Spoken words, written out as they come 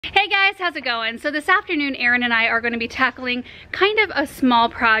Hey guys, how's it going? So this afternoon, Aaron and I are going to be tackling kind of a small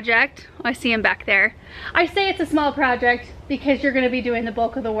project. Oh, I see him back there. I say it's a small project because you're going to be doing the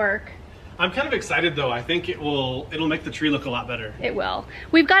bulk of the work. I'm kind of excited though. I think it'll make the tree look a lot better. It will.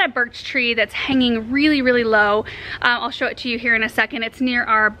 We've got a birch tree that's hanging really, really low. I'll show it to you here in a second. It's near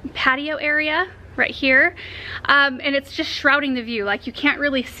our patio area right here, and it's just shrouding the view. Like, you can't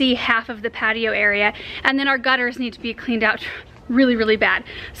really see half of the patio area, and then our gutters need to be cleaned out really, really bad.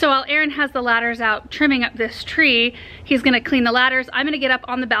 So while Aaron has the ladders out trimming up this tree, he's gonna clean the ladders. I'm gonna get up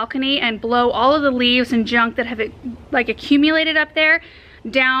on the balcony and blow all of the leaves and junk that have like accumulated up there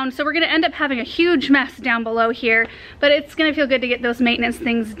down. So we're gonna end up having a huge mess down below here, but it's gonna feel good to get those maintenance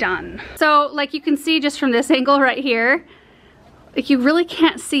things done. So like you can see just from this angle right here, like you really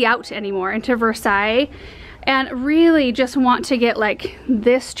can't see out anymore into Versailles, and really just want to get like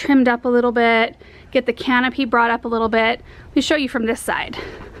this trimmed up a little bit, get the canopy brought up a little bit. Let me show you from this side.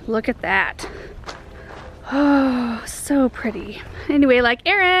 Look at that. Oh, so pretty. Anyway, like,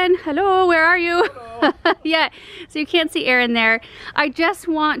 Aaron, hello, where are you? Yeah, so you can't see Aaron there. I just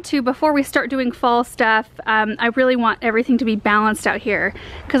want to, before we start doing fall stuff, I really want everything to be balanced out here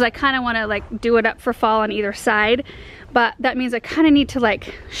because I kind of want to like do it up for fall on either side. But that means I kind of need to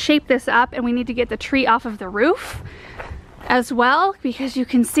like shape this up, and we need to get the tree off of the roof as well, because you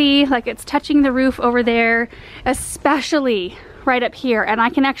can see like it's touching the roof over there, especially right up here, and I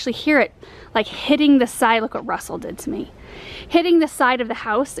can actually hear it like hitting the side. Look what Russell did to me, hitting the side of the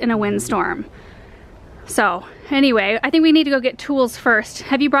house in a windstorm. So anyway, I think we need to go get tools first.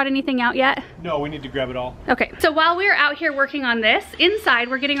 Have you brought anything out yet? No, we need to grab it all. Okay, so while we're out here working on this, inside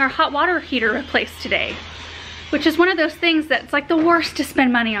we're getting our hot water heater replaced today, which is one of those things that's like the worst to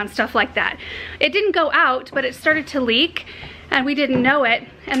spend money on stuff like that. It didn't go out, but it started to leak and we didn't know it.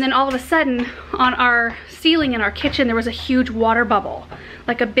 And then all of a sudden on our ceiling in our kitchen, there was a huge water bubble,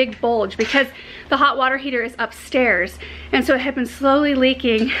 like a big bulge, because the hot water heater is upstairs. And so it had been slowly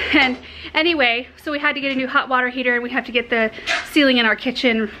leaking. And anyway, so we had to get a new hot water heater, and we have to get the ceiling in our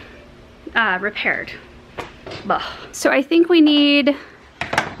kitchen repaired. Blah. So I think we need,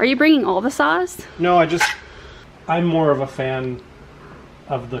 are you bringing all the saws? No, I'm more of a fan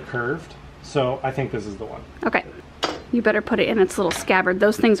of the curved, so I think this is the one. Okay, you better put it in its little scabbard.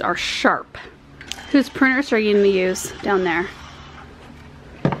 Those things are sharp. Whose pruners are you gonna use down there?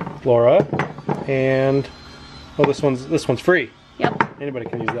 Laura, and oh, this one's free. Yep. Anybody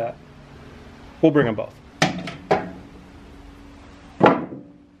can use that. We'll bring them both.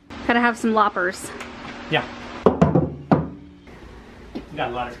 Gotta have some loppers. Yeah. You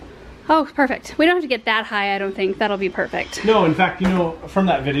got a ladder. Oh, perfect. We don't have to get that high, I don't think. That'll be perfect. No, in fact, you know, from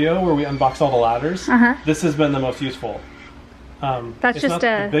that video where we unboxed all the ladders, this has been the most useful. That's it's just not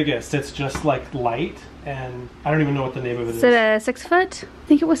the biggest, it's just like light, and I don't even know what the name of it is. Is it a 6 foot? I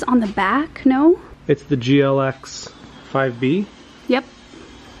think it was on the back, no? It's the GLX 5B. Yep.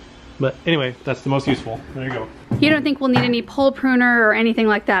 But anyway, that's the most useful. There you go. You don't think we'll need any pole pruner or anything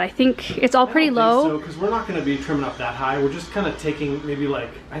like that? I think it's all pretty low. So, because we're not going to be trimming up that high. We're just kind of taking maybe like,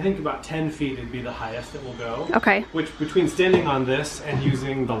 I think about 10 feet would be the highest it will go. Okay. Which, between standing on this and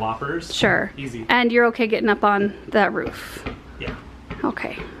using the loppers, sure. Easy. And you're okay getting up on that roof? Yeah.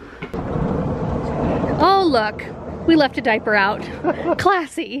 Okay. Oh, look. We left a diaper out.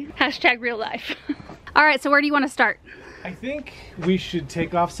 Classy. Hashtag real life. All right, so where do you want to start? I think we should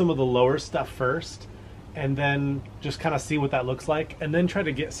take off some of the lower stuff first, and then just kind of see what that looks like, and then try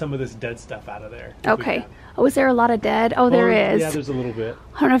to get some of this dead stuff out of there. Okay. Oh, is there a lot of dead? Oh, there is. Yeah, there's a little bit.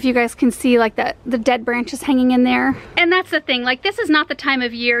 I don't know if you guys can see like that, the dead branches hanging in there. And that's the thing, like this is not the time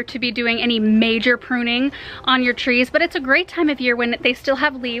of year to be doing any major pruning on your trees, but it's a great time of year when they still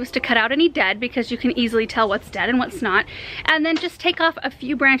have leaves to cut out any dead, because you can easily tell what's dead and what's not. And then just take off a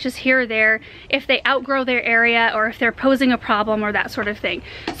few branches here or there if they outgrow their area or if they're posing a problem or that sort of thing.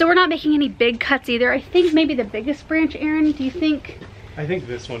 So we're not making any big cuts either. I think maybe the biggest branch, Aaron, do you think? I think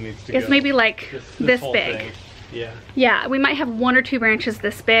this one needs to go. It's maybe like this whole big. thing. Yeah. Yeah, we might have 1 or 2 branches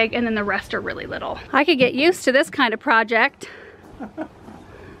this big, and then the rest are really little. I could get used to this kind of project.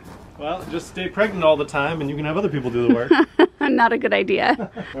 Well, just stay pregnant all the time and you can have other people do the work. Not a good idea.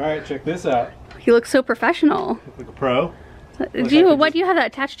 All right, check this out. You look so professional. Look like a pro. Do you have that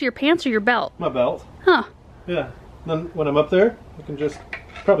attached to your pants or your belt? My belt. Huh. Yeah. Then when I'm up there, I can just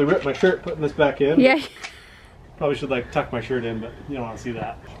probably rip my shirt putting this back in. Yeah. Probably should like tuck my shirt in, but you don't want to see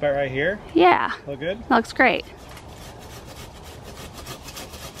that. About right here. Yeah. Look good? That looks great.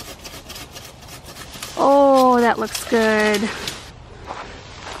 Oh, that looks good.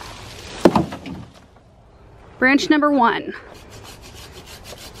 Branch number 1.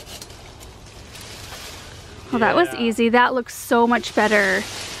 Well, that was easy. That looks so much better.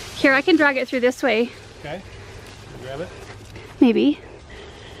 Here, I can drag it through this way. Okay. Grab it. Maybe.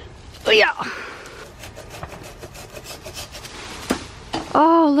 Oh, yeah.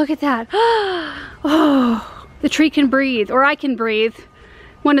 Oh, look at that. Oh, the tree can breathe, or I can breathe.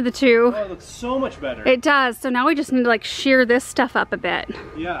 One of the two. Oh, it looks so much better. It does. So now we just need to like shear this stuff up a bit.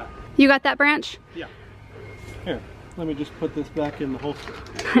 Yeah. You got that branch? Yeah. Here, let me just put this back in the holster.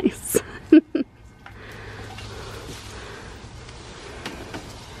 Nice.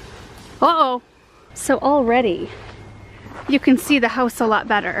 Uh-oh. So already you can see the house a lot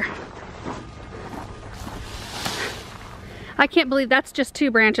better. I can't believe that's just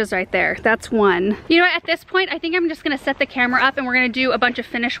 2 branches right there. That's one. You know what, at this point, I think I'm just gonna set the camera up and we're gonna do a bunch of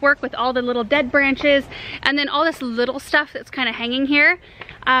finish work with all the little dead branches and then all this little stuff that's kind of hanging here.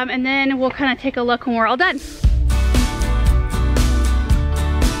 And then we'll kind of take a look when we're all done.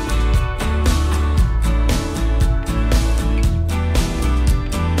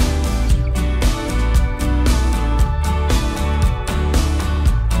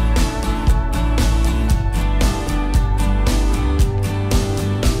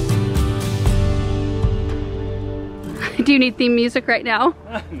 Do you need theme music right now?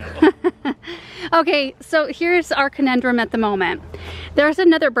 No. Okay, so here's our conundrum at the moment. There's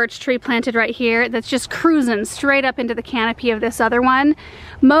another birch tree planted right here that's just cruising straight up into the canopy of this other one.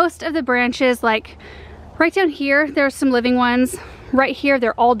 Most of the branches, like right down here, there's some living ones. Right here,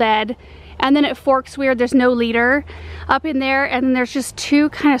 they're all dead. And then it forks weird, there's no leader up in there, and then there's just 2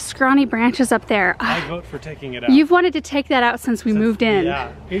 kind of scrawny branches up there. I vote for taking it out. You've wanted to take that out since we moved in.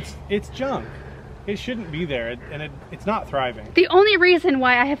 Yeah, it's junk. It shouldn't be there, and it's not thriving. The only reason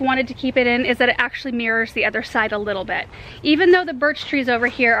why I have wanted to keep it in is that it actually mirrors the other side a little bit. Even though the birch trees over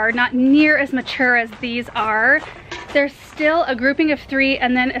here are not near as mature as these are, there's still a grouping of 3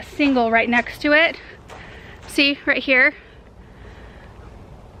 and then a single right next to it. See, right here?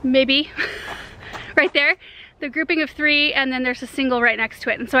 Maybe. Right there. The grouping of 3 and then there's a single right next to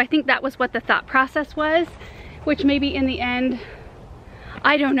it. And so I think that was what the thought process was, which maybe in the end,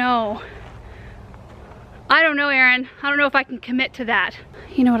 I don't know. I don't know, Erin. I don't know if I can commit to that.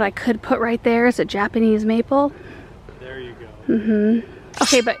 You know what I could put right there is a Japanese maple. There you go.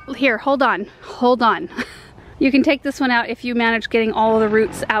 Okay, but here, hold on. Hold on. You can take this one out if you manage getting all of the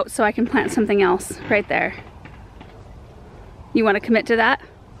roots out so I can plant something else right there. You want to commit to that?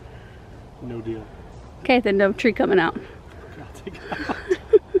 No deal. Okay, then no tree coming out. I'll take it out.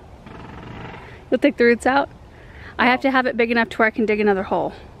 You'll take the roots out? I have to have it big enough to where I can dig another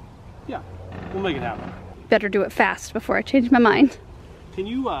hole. Yeah, we'll make it happen. Better do it fast before I change my mind. Can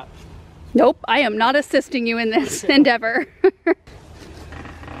you, Nope, I am not assisting you in this endeavor. It's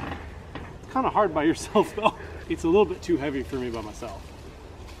kind of hard by yourself though. It's a little bit too heavy for me by myself.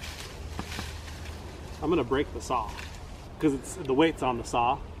 I'm gonna break the saw because the weight's on the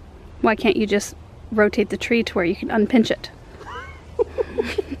saw. Why can't you just rotate the tree to where you can unpinch it?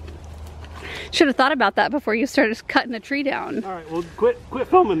 Should have thought about that before you started cutting the tree down. All right, well quit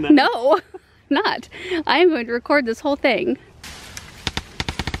filming that. No, not. I am going to record this whole thing.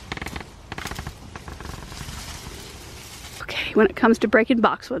 Okay, when it comes to breaking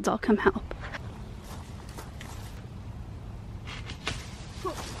boxwoods, I'll come help.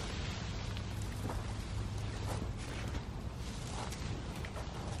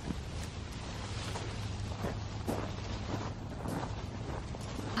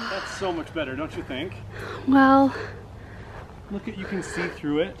 That's so much better, don't you think? Well, look at, you can see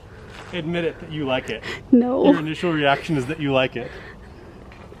through it. Admit it that you like it. No. Your initial reaction is that you like it.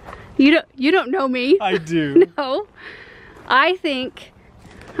 You don't know me. I do. No. I think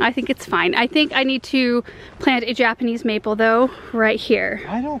it's fine. I think I need to plant a Japanese maple though, right here.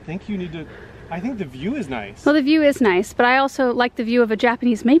 I don't think you need to. I think the view is nice. Well, the view is nice, but I also like the view of a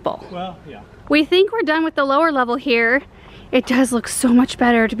Japanese maple. Well, yeah. We think we're done with the lower level here. It does look so much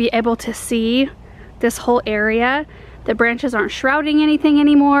better to be able to see this whole area. The branches aren't shrouding anything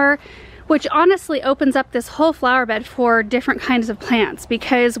anymore, which honestly opens up this whole flower bed for different kinds of plants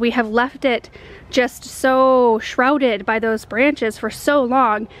because we have left it just so shrouded by those branches for so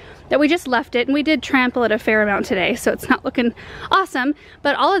long that we just left it, and we did trample it a fair amount today, so it's not looking awesome.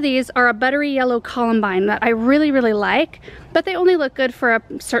 But all of these are a buttery yellow columbine that I really, really like, but they only look good for a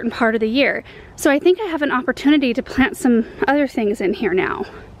certain part of the year. So I think I have an opportunity to plant some other things in here now.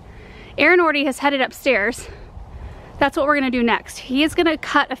 Aaron already has headed upstairs. That's what we're gonna do next. He is gonna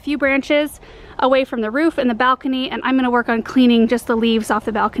cut a few branches away from the roof and the balcony, and I'm gonna work on cleaning just the leaves off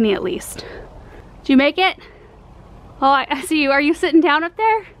the balcony at least. Did you make it? Oh, I see you. Are you sitting down up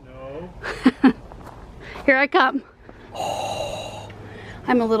there? No. Here I come.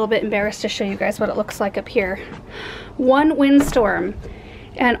 I'm a little bit embarrassed to show you guys what it looks like up here. One windstorm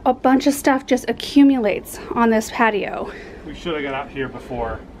and a bunch of stuff just accumulates on this patio. We should have got out here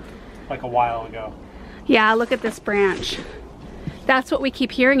before, like a while ago. Yeah, look at this branch. That's what we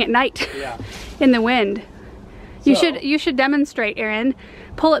keep hearing at night. Yeah. In the wind. You should demonstrate, Aaron.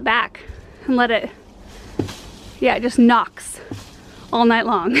 Pull it back and let it, yeah, it just knocks all night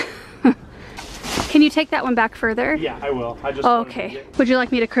long. Can you take that one back further? Yeah, I will. I just okay. Would you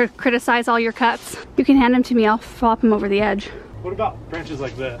like me to criticize all your cuts? You can hand them to me. I'll flop them over the edge. What about branches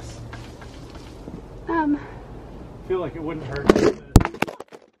like this? I feel like it wouldn't hurt.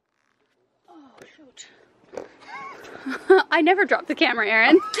 Oh, shoot. I never dropped the camera,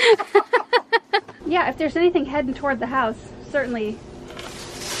 Aaron. Yeah, if there's anything heading toward the house, certainly.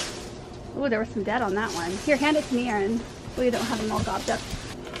 Oh, there was some dead on that one. Here, hand it to me, Aaron, so you don't have them all gobbed up.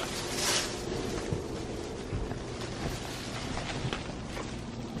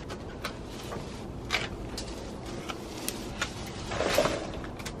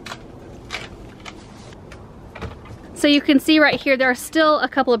 So you can see right here, there are still a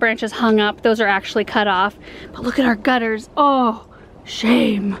couple of branches hung up. Those are actually cut off. But look at our gutters. Oh,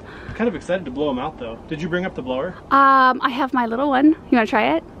 shame. I'm kind of excited to blow them out though. Did you bring up the blower? I have my little one. You wanna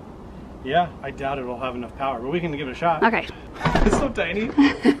try it? Yeah, I doubt it'll have enough power, but we can give it a shot. Okay. It's so tiny.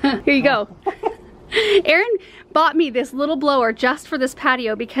 Here you go. Aaron bought me this little blower just for this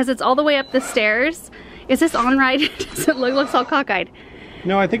patio because it's all the way up the stairs. Is this on right? It looks all cockeyed.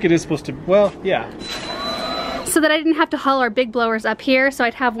 No, I think it is supposed to, well, yeah. So that I didn't have to haul our big blowers up here, so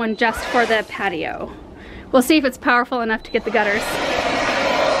I'd have one just for the patio. We'll see if it's powerful enough to get the gutters.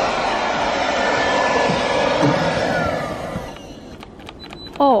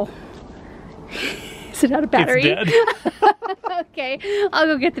 Oh. Is it out of battery? It's dead. Okay, I'll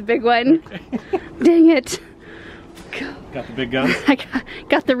go get the big one. Okay. Dang it. Got the big gun? I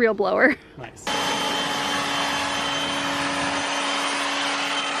got the real blower. Nice.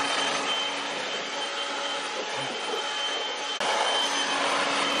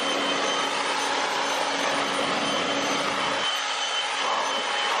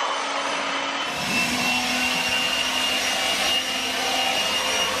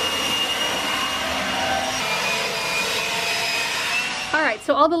 Alright,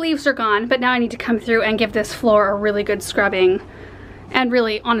 so all the leaves are gone, but now I need to come through and give this floor a really good scrubbing. And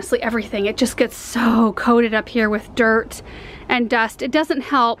really, honestly, everything. It just gets so coated up here with dirt and dust. It doesn't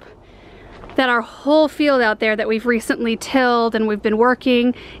help that our whole field out there that we've recently tilled and we've been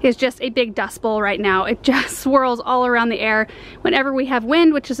working is just a big dust bowl right now. It just swirls all around the air whenever we have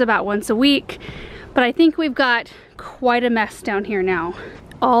wind, which is about once a week. But I think we've got quite a mess down here now.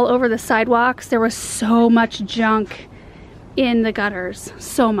 All over the sidewalks, there was so much junk in the gutters,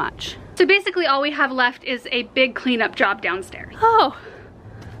 so much. So basically all we have left is a big cleanup job downstairs. Oh,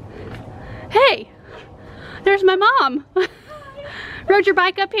 hey, there's my mom. Rode your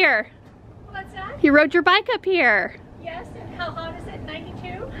bike up here. What's that? You rode your bike up here. Yes, and how hot is it?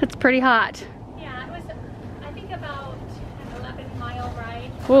 92? It's pretty hot. Yeah, it was, I think about an 11-mile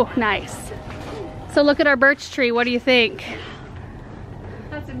ride. Oh, nice. So look at our birch tree, what do you think?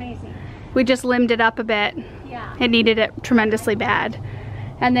 That's amazing. We just limbed it up a bit. Yeah. It needed it tremendously bad.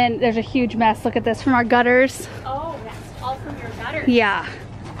 And then there's a huge mess. Look at this from our gutters. Oh, that's all from your gutters. Yeah.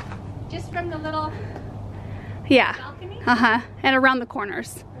 Just from the little Yeah. balcony? Uh-huh. And around the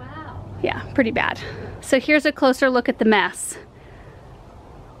corners. Wow. Yeah, pretty bad. So here's a closer look at the mess.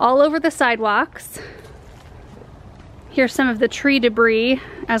 All over the sidewalks. Here's some of the tree debris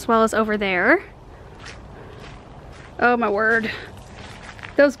as well as over there. Oh my word.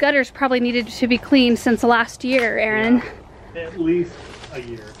 Those gutters probably needed to be cleaned since last year, Aaron. Yeah, at least a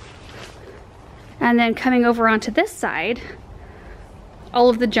year. And then coming over onto this side, all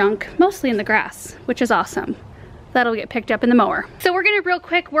of the junk, mostly in the grass, which is awesome. That'll get picked up in the mower. So we're gonna real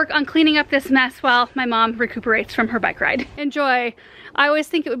quick work on cleaning up this mess while my mom recuperates from her bike ride. Enjoy. I always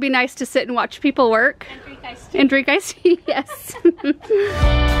think it would be nice to sit and watch people work. And drink iced tea. And drink iced tea, yes.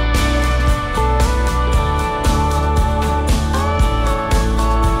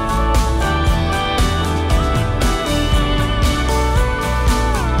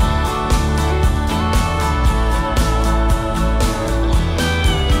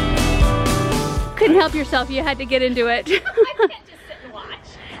 Couldn't help yourself, you had to get into it. I can't just sit and watch.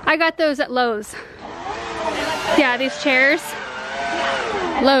 I got those at Lowe's. Yeah, these chairs.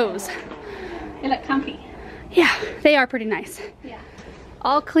 Lowe's. They look comfy. Yeah, they are pretty nice. Yeah.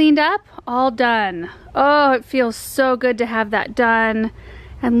 All cleaned up, all done. Oh, it feels so good to have that done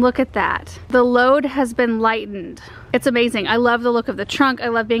And look at that. The load has been lightened. It's amazing. I love the look of the trunk. I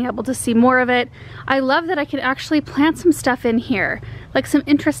love being able to see more of it. I love that I can actually plant some stuff in here, like some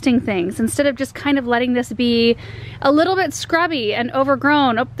interesting things, instead of just kind of letting this be a little bit scrubby and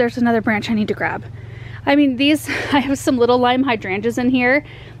overgrown. Oh, there's another branch I need to grab. I mean, I have some little lime hydrangeas in here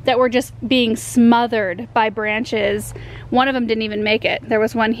that were just being smothered by branches. One of them didn't even make it. There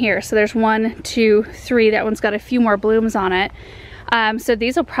was one here. So there's 1, 2, 3. That one's got a few more blooms on it. So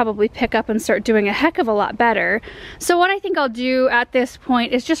these will probably pick up and start doing a heck of a lot better. So what I think I'll do at this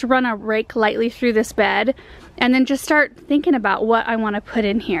point is just run a rake lightly through this bed and then just start thinking about what I want to put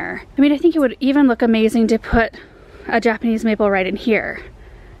in here. I mean, I think it would even look amazing to put a Japanese maple right in here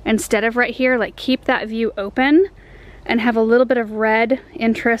instead of right here. Like, keep that view open and have a little bit of red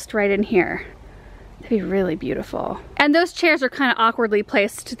interest right in here. That'd be really beautiful. And those chairs are kind of awkwardly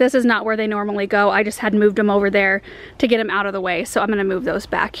placed. This is not where they normally go. I just had moved them over there to get them out of the way. So I'm gonna move those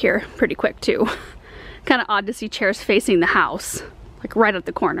back here pretty quick too. Kind of odd to see chairs facing the house, like right at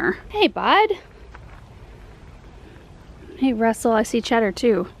the corner. Hey, bud. Hey, Russell, I see Cheddar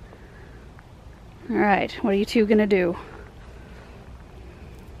too. All right, what are you two gonna do?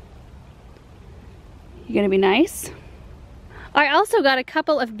 You gonna be nice? I also got a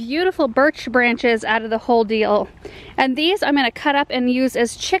couple of beautiful birch branches out of the whole deal. And these I'm gonna cut up and use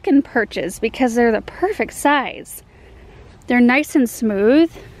as chicken perches because they're the perfect size. They're nice and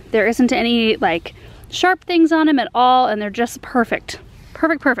smooth. There isn't any like sharp things on them at all, and they're just perfect.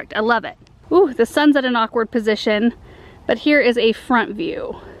 Perfect, perfect, I love it. Ooh, the sun's at an awkward position, but here is a front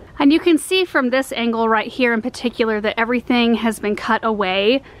view. And you can see from this angle right here in particular that everything has been cut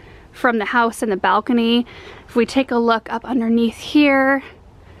away from the house and the balcony. If we take a look up underneath here,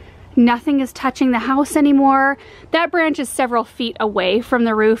 nothing is touching the house anymore. That branch is several feet away from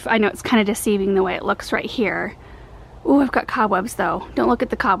the roof. I know it's kind of deceiving the way it looks right here. Ooh, I've got cobwebs though. Don't look at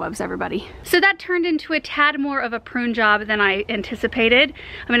the cobwebs, everybody. So that turned into a tad more of a prune job than I anticipated.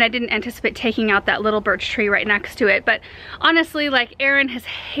 I mean, I didn't anticipate taking out that little birch tree right next to it, but honestly, like, Aaron has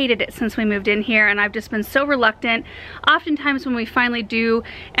hated it since we moved in here, and I've just been so reluctant. Oftentimes when we finally do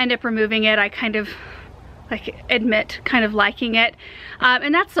end up removing it, I kind of admit kind of liking it,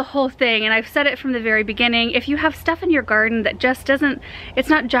 and that's the whole thing. And I've said it from the very beginning, if you have stuff in your garden that just doesn't, it's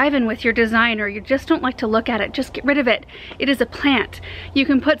not jiving with your design, or you just don't like to look at it, just get rid of it. It is a plant. You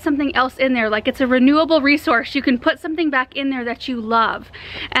can put something else in there, like it's a renewable resource. You can put something back in there that you love,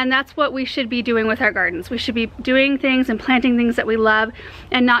 and that's what we should be doing with our gardens. We should be doing things and planting things that we love,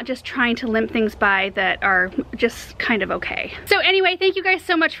 and not just trying to limp things by that are just kind of okay. So anyway, thank you guys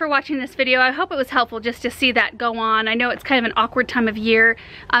so much for watching this video. I hope it was helpful just to see that go on. I know it's kind of an awkward time of year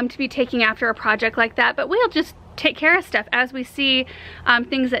to be taking after a project like that, but we'll just take care of stuff as we see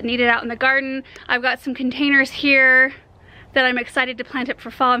things that need it out in the garden. I've got some containers here that I'm excited to plant up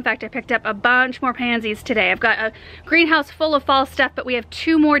for fall. In fact, I picked up a bunch more pansies today. I've got a greenhouse full of fall stuff, but we have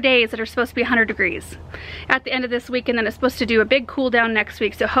 2 more days that are supposed to be 100 degrees at the end of this week, and then it's supposed to do a big cool down next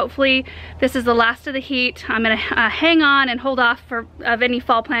week. So hopefully this is the last of the heat. I'm gonna hang on and hold off of any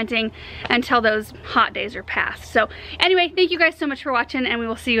fall planting until those hot days are past. So anyway, thank you guys so much for watching, and we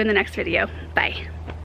will see you in the next video. Bye.